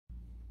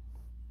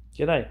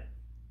G'day.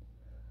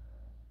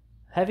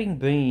 Having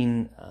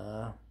been,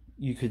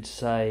 you could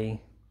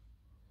say,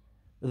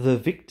 the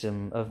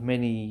victim of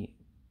many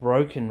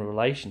broken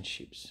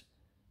relationships,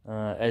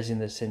 as in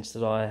the sense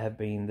that I have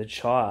been the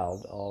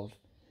child of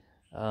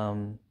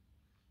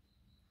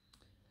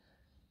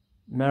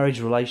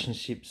marriage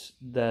relationships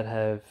that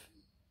have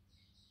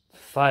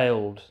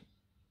failed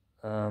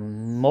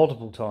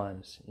multiple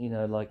times,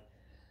 like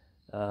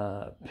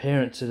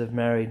parents that have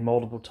married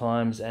multiple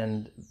times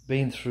and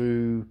been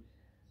through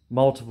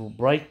multiple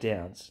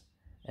breakdowns,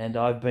 and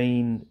I've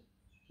been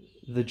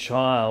the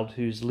child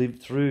who's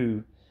lived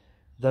through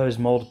those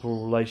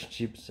multiple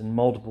relationships and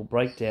multiple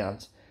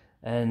breakdowns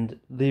and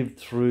lived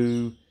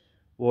through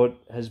what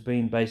has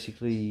been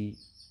basically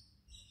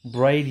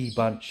Brady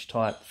Bunch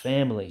type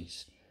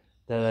families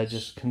that are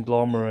just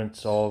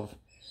conglomerates of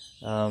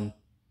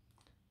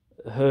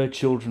her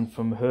children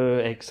from her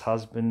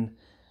ex-husband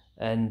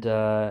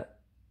and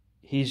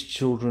his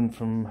children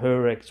from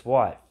her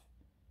ex-wife,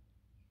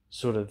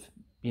 sort of,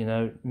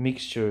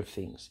 mixture of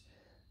things.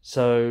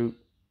 So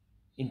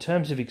in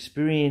terms of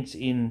experience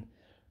in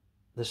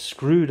the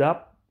screwed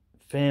up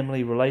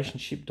family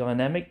relationship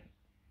dynamic,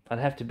 I'd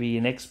have to be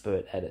an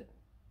expert at it.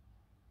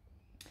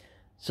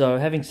 So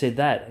having said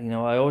that,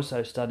 I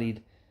also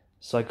studied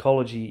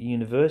psychology at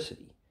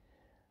university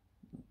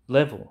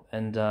level,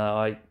 and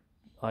I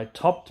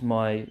topped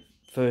my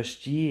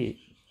first year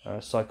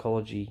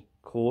psychology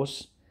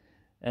course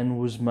and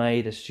was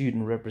made a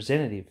student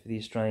representative for the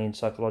Australian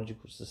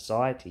Psychological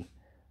Society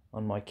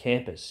on my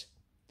campus.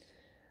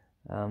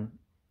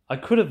 I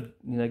could have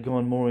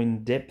gone more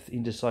in depth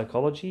into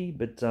psychology,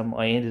 but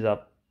I ended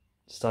up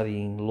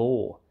studying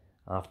law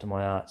after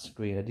my arts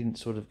degree, and I didn't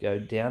sort of go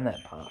down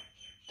that path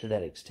to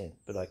that extent,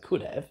 but I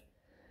could have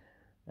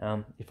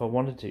if I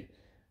wanted to.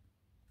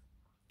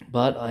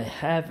 But I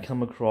have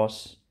come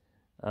across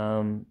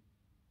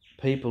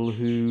people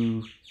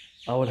who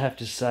I would have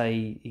to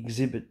say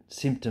exhibit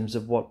symptoms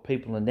of what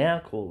people are now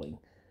calling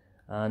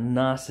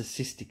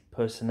narcissistic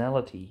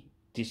personality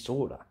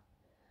disorder.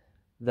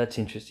 That's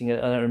interesting. I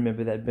don't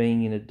remember that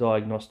being in a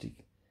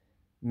diagnostic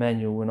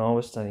manual when I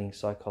was studying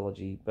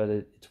psychology, but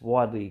it's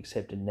widely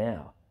accepted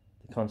now,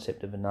 the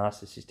concept of a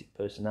narcissistic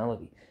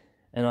personality.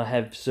 And I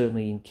have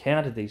certainly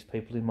encountered these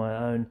people in my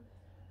own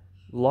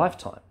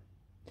lifetime.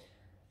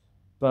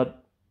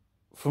 But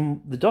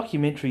from the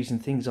documentaries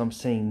and things I'm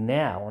seeing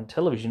now on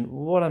television,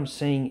 what I'm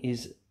seeing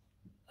is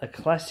a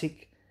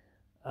classic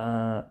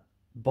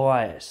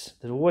bias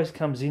that always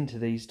comes into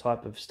these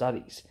type of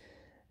studies.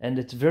 And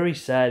it's very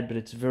sad, but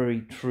it's very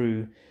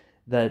true,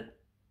 that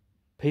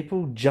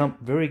people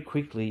jump very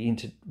quickly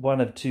into one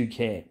of two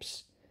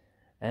camps.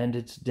 And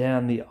it's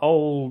down the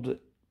old,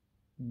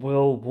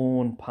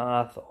 well-worn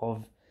path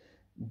of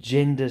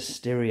gender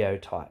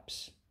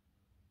stereotypes.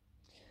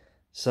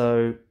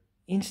 So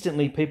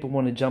instantly people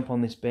want to jump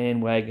on this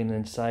bandwagon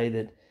and say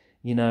that,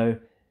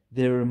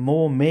 there are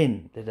more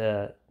men that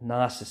are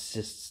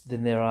narcissists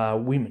than there are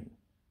women.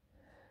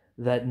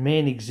 That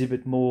men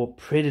exhibit more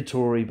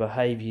predatory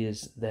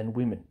behaviours than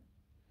women.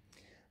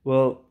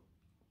 Well,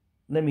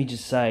 let me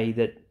just say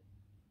that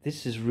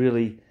this is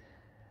really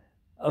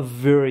a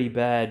very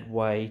bad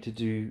way to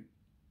do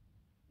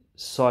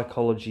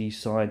psychology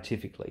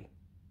scientifically.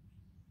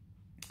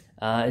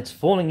 It's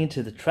falling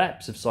into the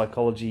traps of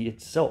psychology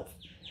itself.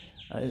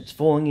 It's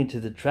falling into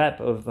the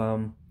trap of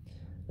a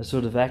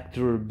sort of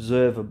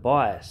actor-observer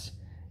bias.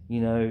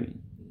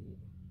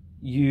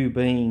 You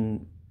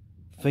being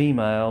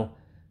female,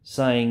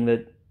 saying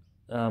that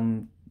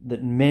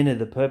that men are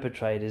the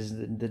perpetrators,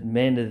 that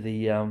men are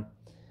the are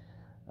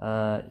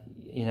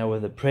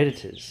the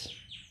predators,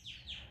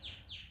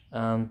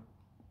 or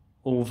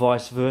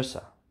vice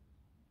versa.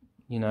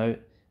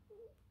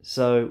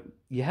 So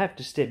you have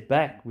to step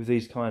back with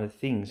these kind of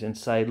things and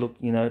say, look,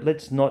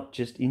 let's not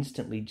just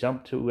instantly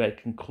jump to a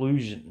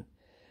conclusion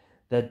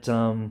that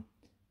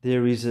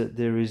there is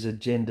a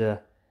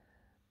gender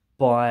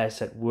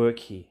bias at work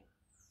here,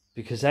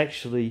 because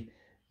actually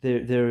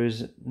there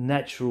is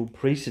natural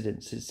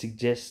precedence that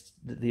suggests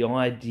that the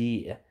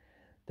idea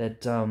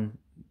that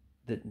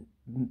that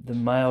the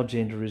male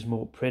gender is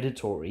more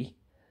predatory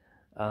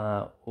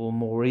or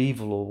more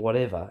evil or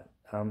whatever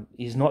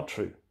is not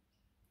true.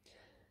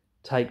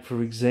 Take,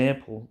 for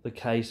example, the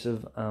case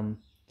of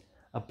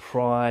a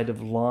pride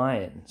of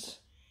lions.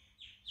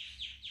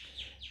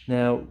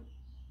 Now,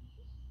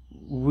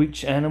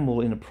 which animal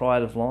in a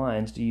pride of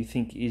lions do you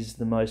think is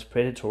the most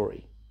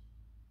predatory?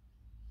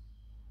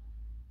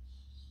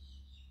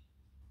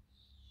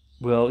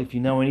 Well, if you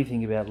know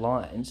anything about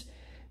lions,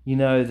 you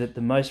know that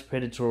the most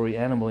predatory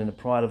animal in a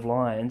pride of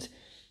lions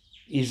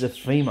is a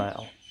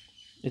female.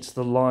 It's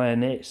the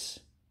lioness.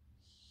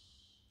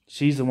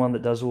 She's the one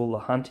that does all the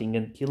hunting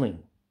and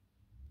killing.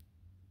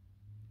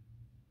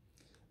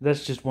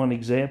 That's just one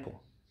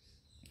example.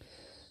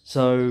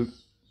 So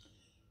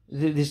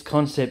this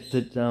concept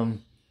that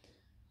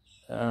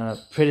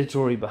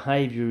predatory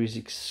behaviour is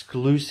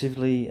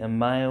exclusively a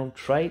male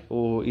trait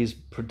or is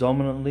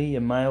predominantly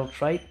a male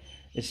trait,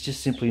 it's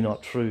just simply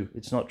not true.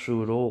 It's not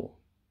true at all.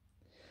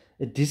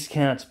 It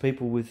discounts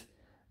people with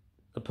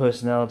a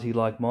personality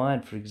like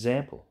mine, for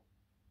example.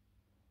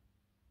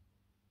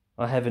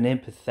 I have an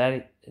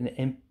empathetic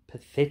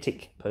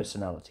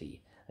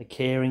personality, a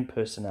caring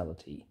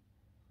personality.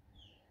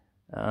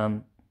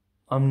 I'm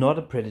not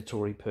a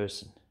predatory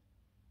person.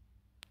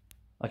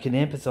 I can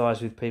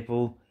empathize with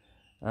people.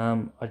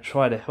 I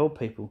try to help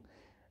people.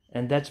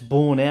 And that's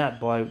borne out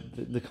by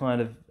the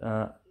kind of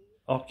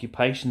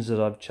occupations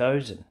that I've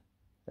chosen.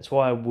 That's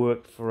why I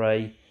work for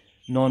a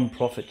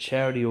non-profit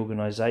charity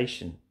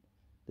organisation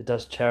that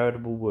does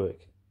charitable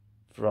work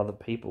for other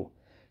people.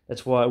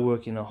 That's why I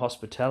work in a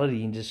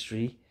hospitality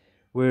industry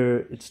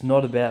where it's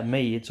not about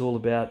me, it's all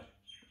about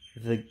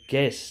the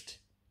guest.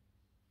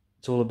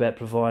 It's all about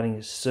providing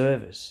a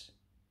service.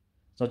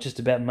 It's not just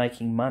about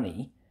making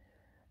money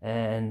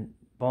and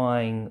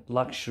buying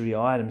luxury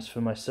items for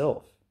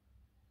myself.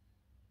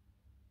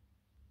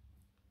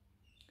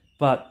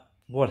 But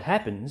what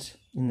happens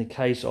in the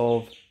case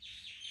of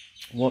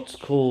what's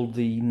called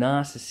the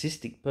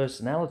narcissistic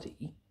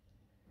personality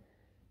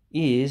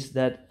is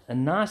that a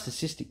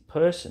narcissistic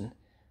person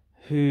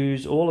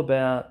who's all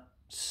about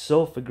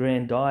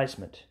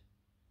self-aggrandizement,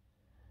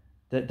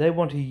 that they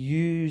want to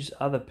use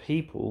other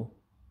people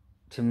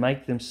to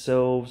make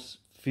themselves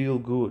feel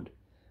good,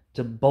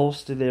 to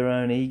bolster their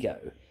own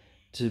ego,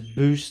 to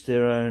boost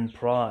their own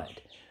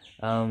pride,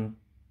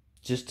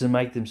 just to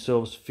make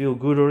themselves feel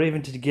good, or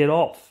even to get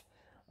off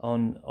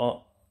on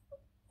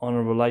a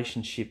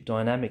relationship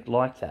dynamic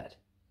like that.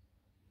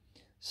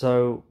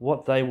 So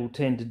what they will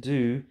tend to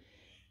do,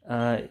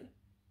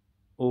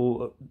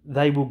 or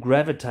they will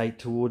gravitate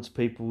towards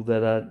people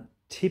that are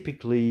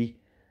typically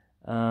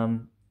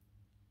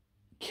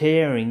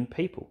caring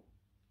people,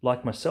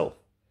 like myself.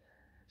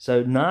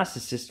 So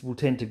narcissists will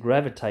tend to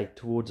gravitate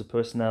towards a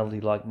personality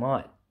like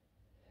mine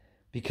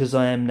because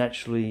I am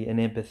naturally an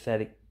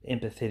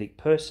empathetic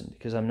person,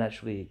 because I'm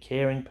naturally a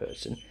caring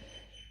person.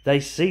 They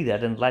see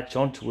that and latch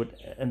onto it,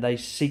 and they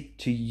seek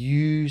to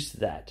use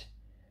that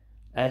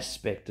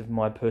aspect of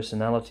my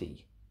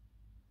personality.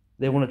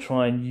 They want to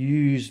try and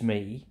use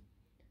me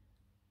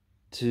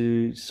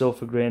to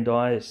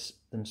self-aggrandize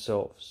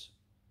themselves.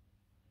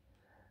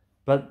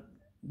 But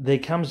there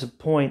comes a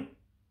point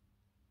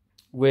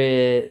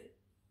where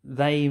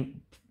they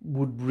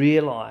would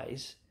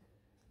realize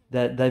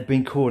that they've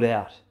been caught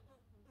out.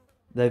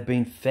 They've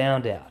been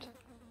found out.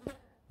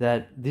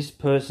 That this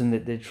person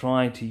that they're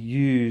trying to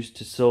use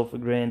to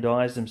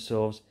self-aggrandize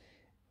themselves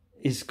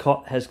has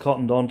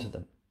cottoned onto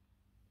them.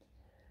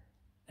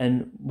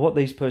 And what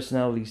these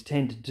personalities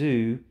tend to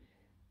do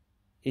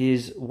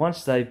is,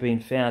 once they've been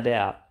found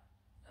out,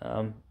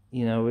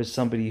 as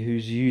somebody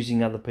who's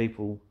using other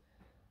people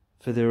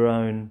for their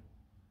own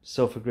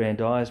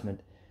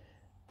self-aggrandizement,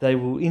 they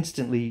will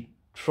instantly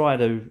try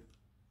to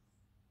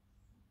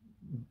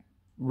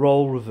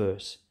role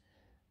reverse.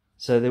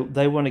 So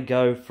they want to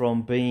go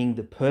from being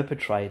the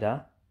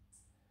perpetrator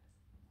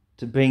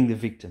to being the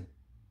victim.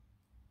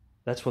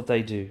 That's what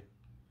they do.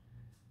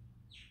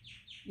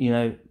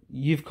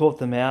 You've caught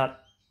them out,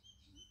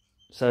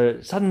 so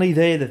suddenly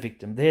they're the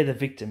victim. They're the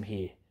victim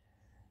here.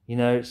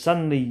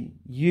 Suddenly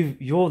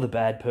you're the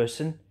bad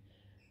person.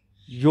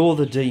 You're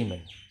the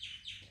demon.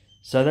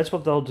 So that's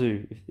what they'll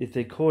do. If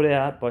they're caught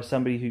out by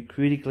somebody who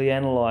critically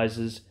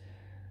analyzes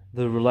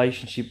the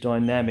relationship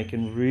dynamic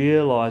and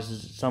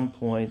realizes at some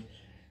point,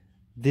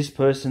 this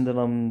person that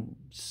I'm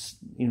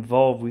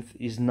involved with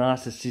is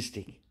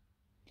narcissistic.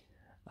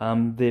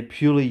 They're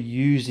purely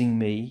using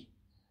me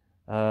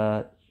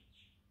for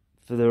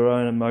their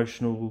own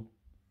emotional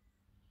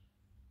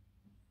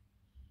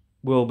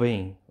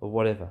well-being or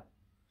whatever.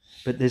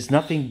 But there's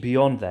nothing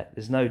beyond that.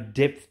 There's no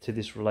depth to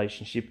this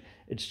relationship.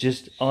 It's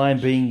just I'm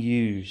being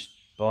used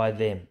by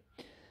them.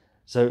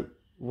 So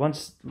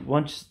once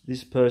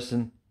this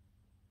person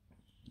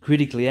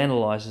critically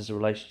analyzes a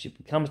relationship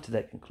and comes to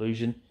that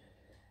conclusion,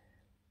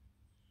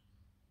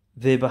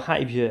 their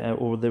behavior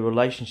or their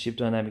relationship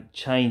dynamic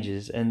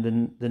changes, and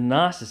the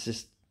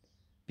narcissist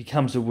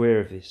becomes aware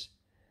of this.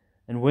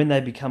 And when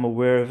they become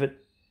aware of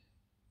it,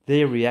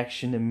 their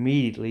reaction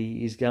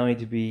immediately is going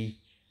to be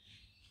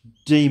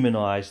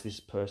demonize this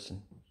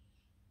person.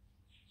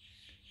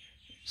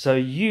 So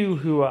you,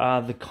 who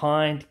are the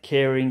kind,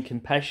 caring,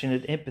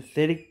 compassionate,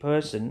 empathetic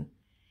person,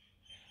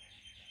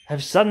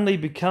 have suddenly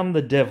become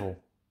the devil.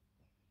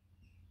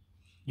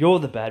 You're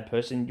the bad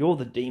person, you're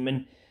the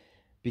demon,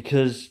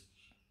 because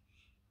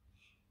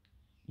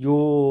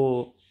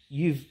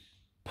you've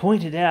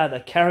pointed out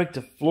a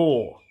character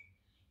flaw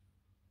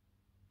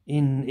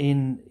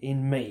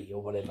in me,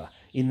 or whatever,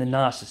 in the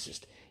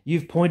narcissist.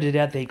 You've pointed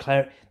out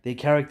their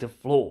character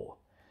flaw.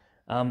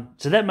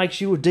 So that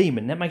makes you a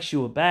demon. That makes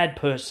you a bad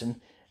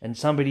person and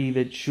somebody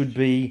that should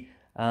be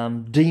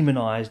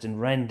demonized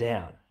and ran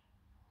down.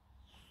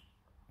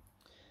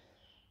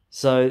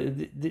 So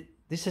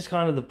this is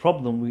kind of the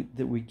problem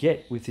that we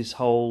get with this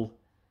whole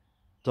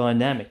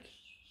dynamic,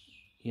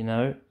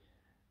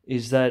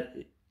 is that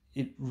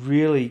it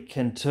really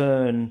can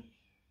turn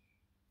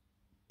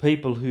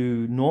people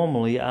who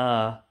normally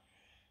are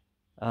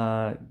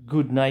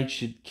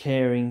good-natured,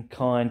 caring,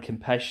 kind,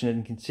 compassionate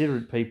and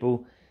considerate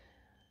people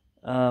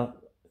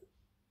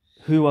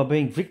who are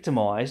being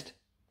victimised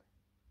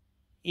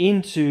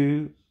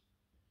into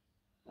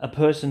a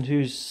person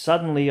who's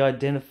suddenly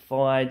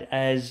identified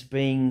as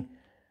being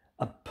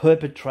a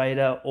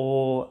perpetrator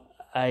or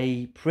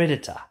a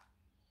predator.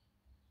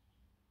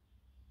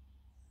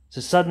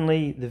 So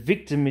suddenly the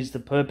victim is the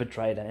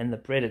perpetrator and the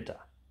predator.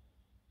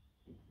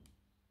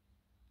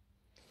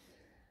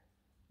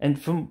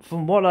 And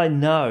from what I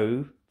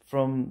know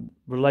from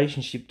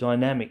relationship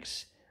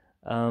dynamics,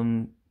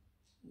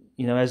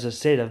 as I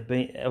said, of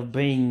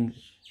being,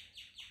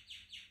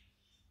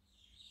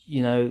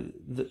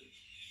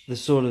 the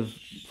sort of,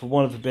 for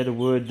want of a better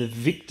word, the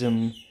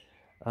victim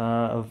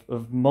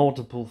of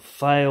multiple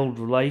failed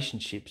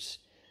relationships,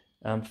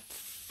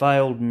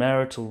 failed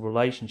marital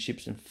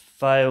relationships and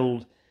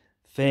failed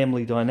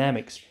family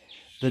dynamics,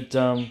 that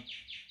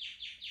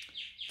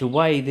the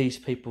way these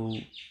people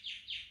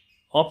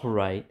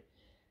operate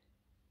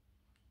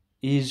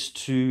is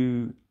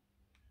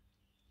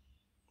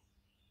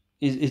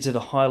at a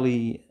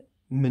highly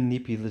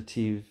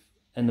manipulative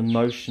and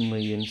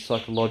emotionally and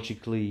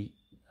psychologically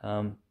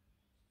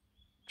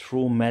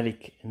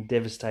traumatic and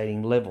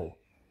devastating level.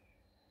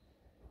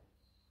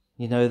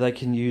 They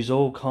can use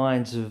all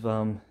kinds of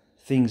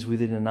things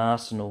within an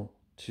arsenal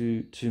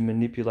to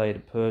manipulate a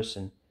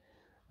person,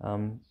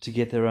 to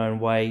get their own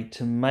way,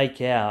 to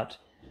make out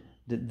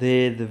that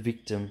they're the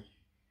victim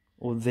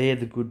or they're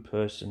the good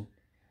person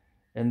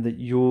and that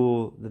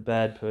you're the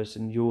bad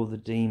person, you're the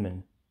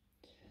demon.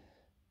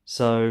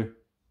 So,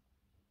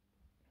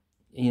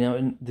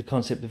 and the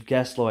concept of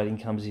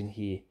gaslighting comes in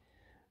here,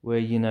 where,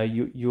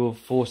 you're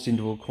forced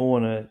into a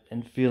corner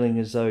and feeling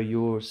as though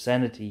your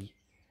sanity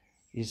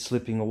is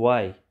slipping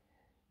away,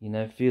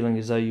 feeling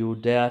as though you're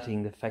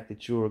doubting the fact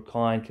that you're a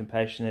kind,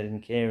 compassionate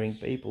and caring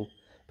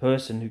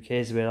person who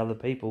cares about other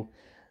people.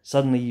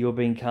 Suddenly you're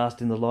being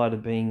cast in the light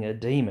of being a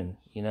demon,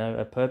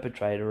 a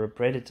perpetrator, a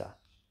predator.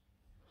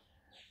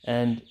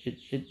 And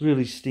it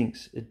really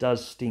stinks. It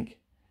does stink.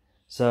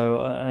 So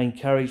I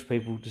encourage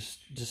people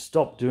to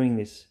stop doing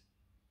this.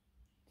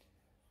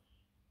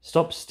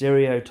 Stop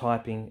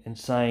stereotyping and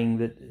saying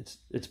that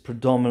it's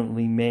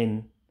predominantly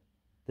men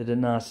that are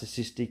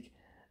narcissistic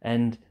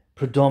and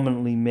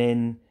predominantly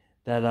men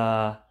that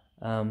are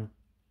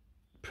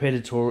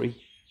predatory.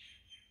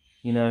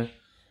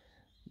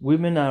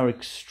 Women are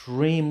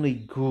extremely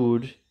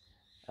good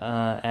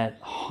at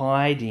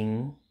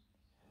hiding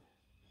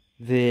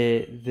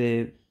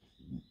their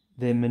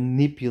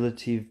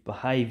manipulative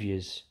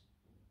behaviours.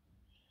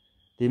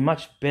 They're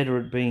much better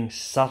at being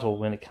subtle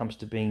when it comes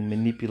to being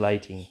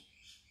manipulating.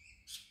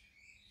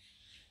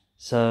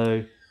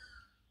 So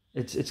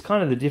it's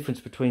kind of the difference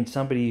between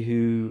somebody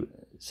who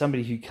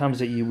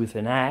comes at you with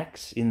an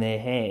axe in their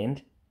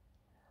hand,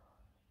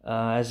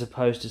 as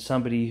opposed to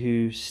somebody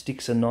who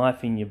sticks a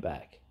knife in your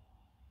back.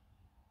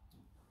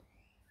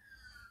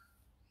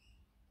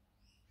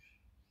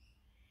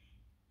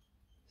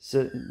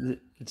 So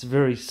it's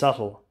very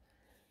subtle,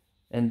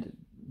 and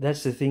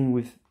that's the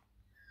thing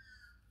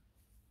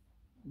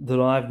that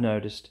I've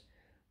noticed,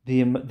 the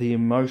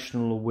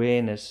emotional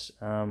awareness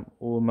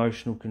or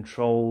emotional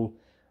control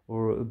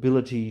or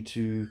ability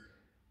to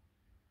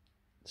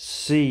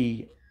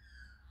see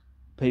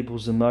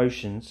people's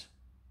emotions.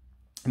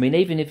 I mean,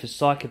 even if a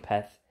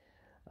psychopath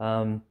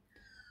can't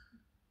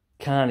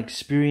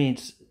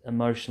experience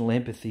emotional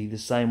empathy the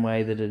same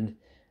way that an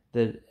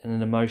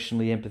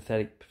emotionally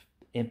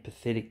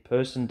empathetic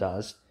person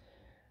does,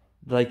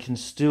 they can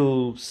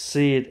still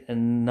see it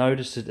and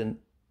notice it and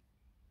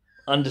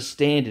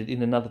understand it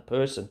in another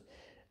person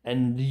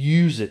and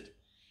use it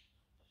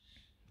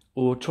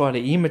or try to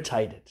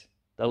imitate it.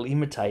 They'll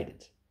imitate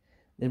it.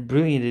 They're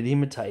brilliant at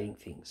imitating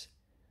things,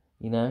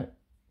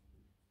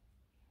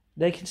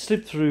 They can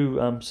slip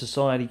through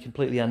society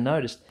completely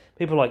unnoticed.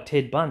 People like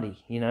Ted Bundy,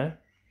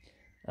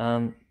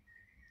 a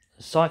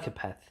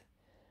psychopath,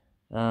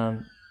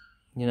 but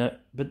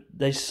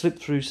they slip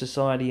through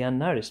society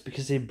unnoticed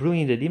because they're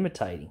brilliant at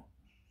imitating.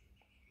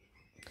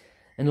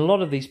 And a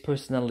lot of these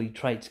personality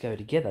traits go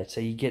together.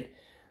 So you get,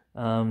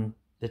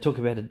 they talk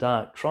about a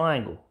dark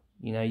triangle.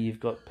 You've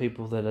got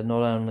people that are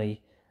not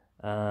only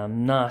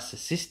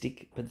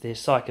narcissistic, but they're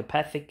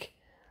psychopathic.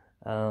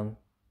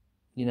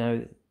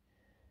 They've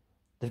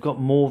got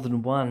more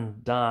than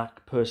one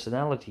dark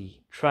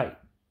personality trait.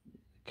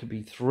 It could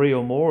be 3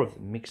 or more of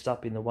them mixed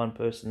up in the one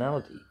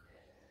personality.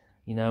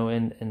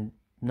 And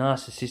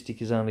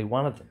narcissistic is only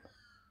one of them.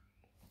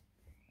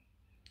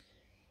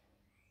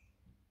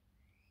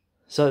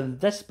 So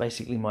that's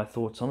basically my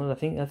thoughts on it.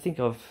 I think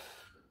I've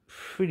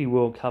pretty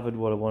well covered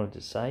what I wanted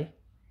to say.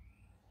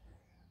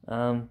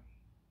 Don't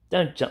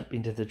jump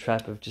into the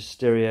trap of just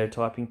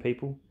stereotyping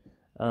people.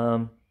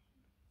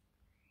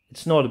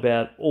 It's not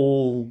about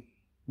all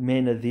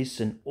men are this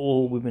and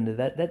all women are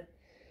that.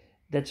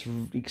 That's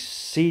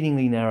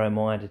exceedingly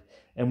narrow-minded,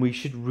 and we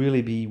should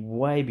really be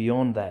way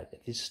beyond that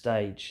at this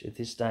stage, at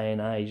this day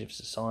and age of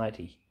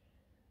society.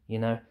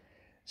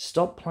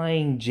 Stop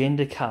playing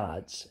gender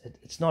cards.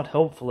 It's not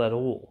helpful at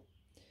all.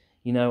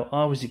 You know,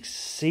 I was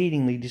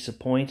exceedingly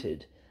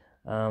disappointed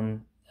at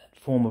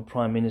former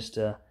Prime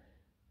Minister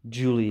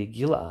Julia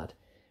Gillard,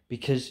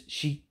 because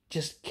she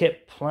just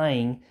kept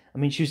playing. I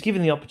mean, she was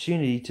given the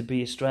opportunity to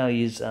be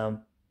Australia's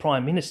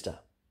Prime Minister.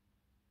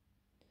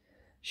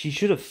 She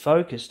should have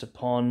focused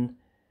upon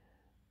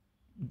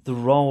the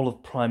role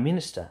of Prime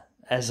Minister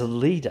as a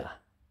leader,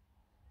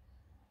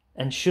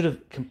 and should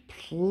have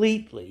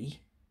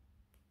completely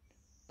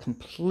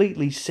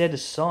set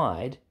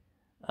aside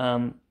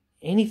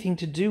anything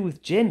to do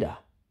with gender.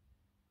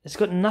 It's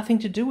got nothing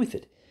to do with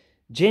it.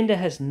 Gender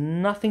has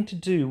nothing to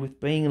do with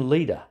being a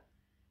leader.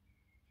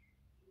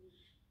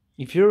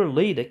 If you're a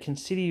leader,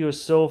 consider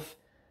yourself,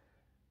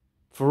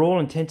 for all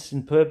intents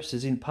and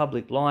purposes in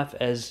public life,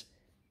 as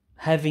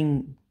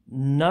having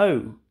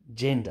no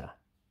gender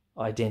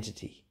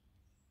identity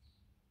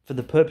for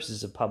the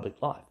purposes of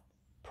public life.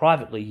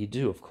 Privately you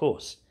do, of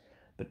course,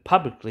 but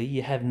publicly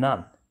you have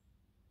none.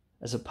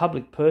 As a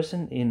public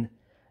person in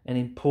an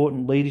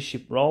important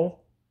leadership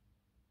role,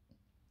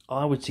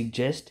 I would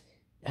suggest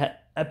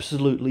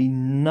absolutely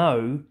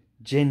no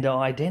gender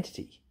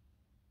identity.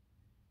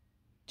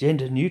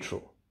 Gender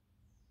neutral.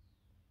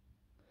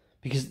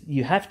 Because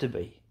you have to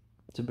be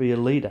a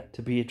leader,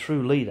 to be a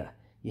true leader.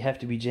 You have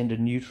to be gender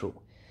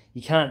neutral.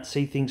 You can't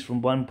see things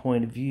from one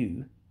point of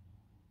view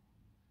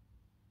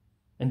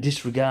and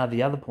disregard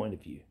the other point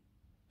of view,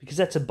 because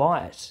that's a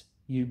bias.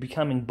 You're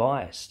becoming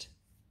biased.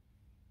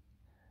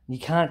 You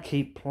can't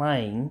keep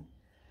playing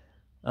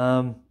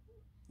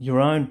your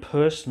own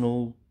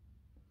personal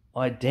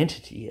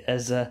identity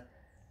as a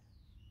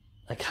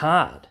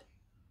card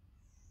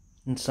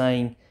and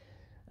saying,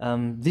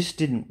 this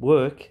didn't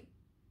work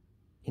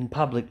in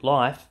public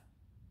life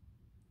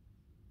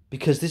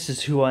because this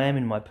is who I am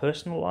in my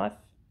personal life.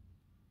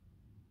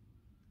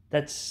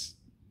 That's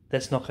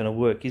not going to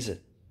work, is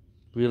it?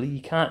 Really,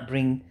 you can't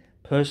bring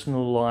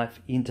personal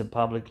life into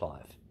public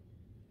life.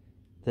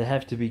 They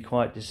have to be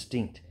quite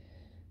distinct.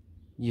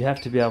 You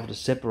have to be able to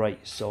separate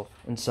yourself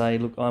and say,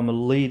 look, I'm a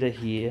leader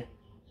here.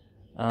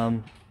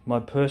 My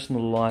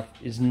personal life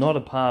is not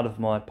a part of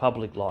my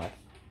public life.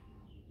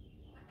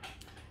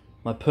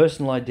 My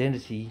personal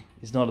identity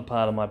is not a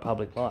part of my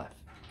public life.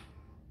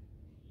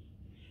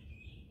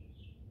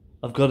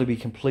 I've got to be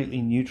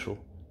completely neutral,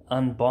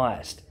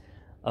 unbiased.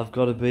 I've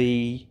got to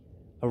be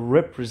a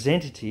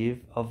representative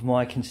of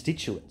my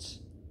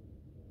constituents.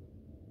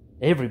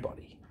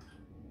 Everybody.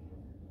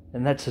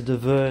 And that's a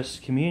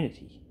diverse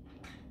community.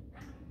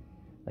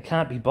 I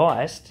can't be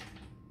biased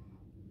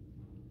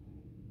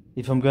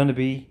if I'm going to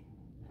be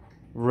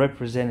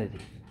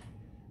representative.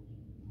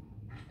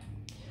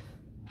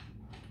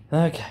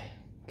 Okay,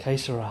 que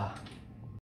sera.